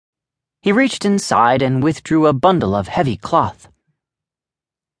He reached inside and withdrew a bundle of heavy cloth.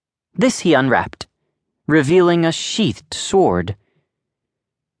 This he unwrapped, revealing a sheathed sword.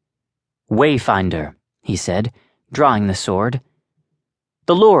 "Wayfinder," he said, drawing the sword.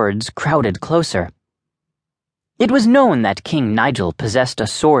 The lords crowded closer. It was known that King Nagle possessed a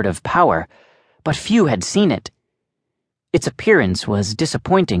sword of power, but few had seen it. Its appearance was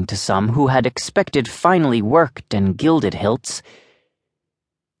disappointing to some who had expected finely worked and gilded hilts.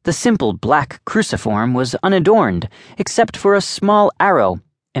 The simple black cruciform was unadorned except for a small arrow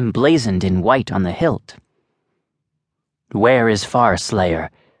emblazoned in white on the hilt. "Where is Farslayer?"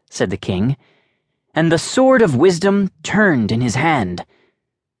 said the king, and the sword of wisdom turned in his hand.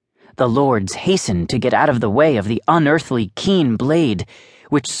 The lords hastened to get out of the way of the unearthly keen blade,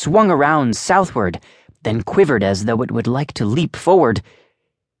 which swung around southward, then quivered as though it would like to leap forward.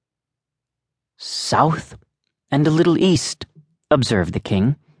 "South and a little east," observed the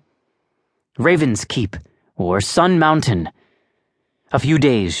king. "Raven's Keep, or Sun Mountain. A few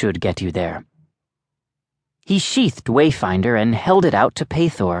days should get you there." He sheathed Wayfinder and held it out to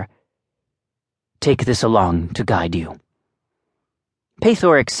Paithor. "Take this along to guide you."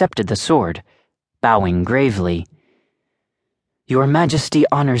 Paithor accepted the sword, bowing gravely. "Your Majesty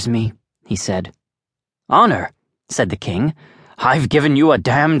honors me," he said. "Honor," said the king. "I've given you a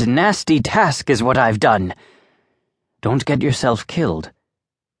damned nasty task is what I've done. Don't get yourself killed."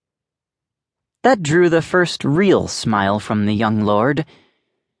 That drew the first real smile from the young lord.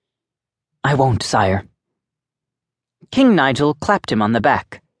 "I won't, sire." King Nagle clapped him on the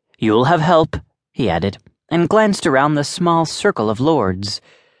back. "You'll have help," he added, and glanced around the small circle of lords.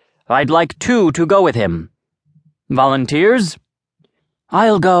 "I'd like 2 to go with him. Volunteers?"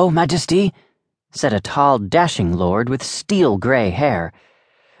 "I'll go, Majesty," said a tall, dashing lord with steel-gray hair.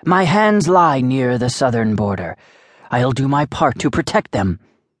 "My hands lie near the southern border. I'll do my part to protect them."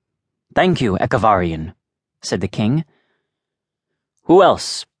 "Thank you, Echevarian," said the king. "Who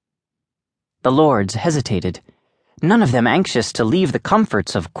else?" The lords hesitated, none of them anxious to leave the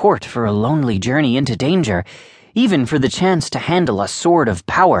comforts of court for a lonely journey into danger, even for the chance to handle a sword of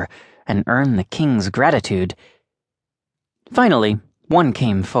power and earn the king's gratitude. Finally, one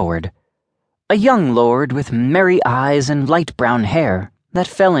came forward. A young lord with merry eyes and light brown hair that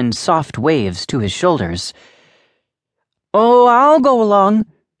fell in soft waves to his shoulders. "Oh, I'll go along,"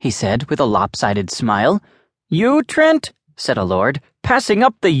 he said with a lopsided smile. "You, Trent?" said a lord. "Passing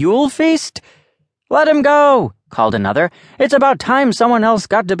up the Yule feast?" "Let him go," called another. "It's about time someone else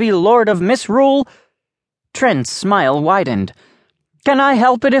got to be Lord of Misrule." Trent's smile widened. "Can I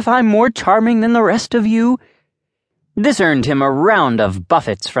help it if I'm more charming than the rest of you?" This earned him a round of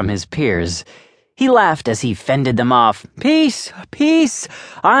buffets from his peers. He laughed as he fended them off. "Peace, peace!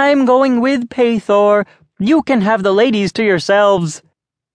 I'm going with Paithor. You can have the ladies to yourselves."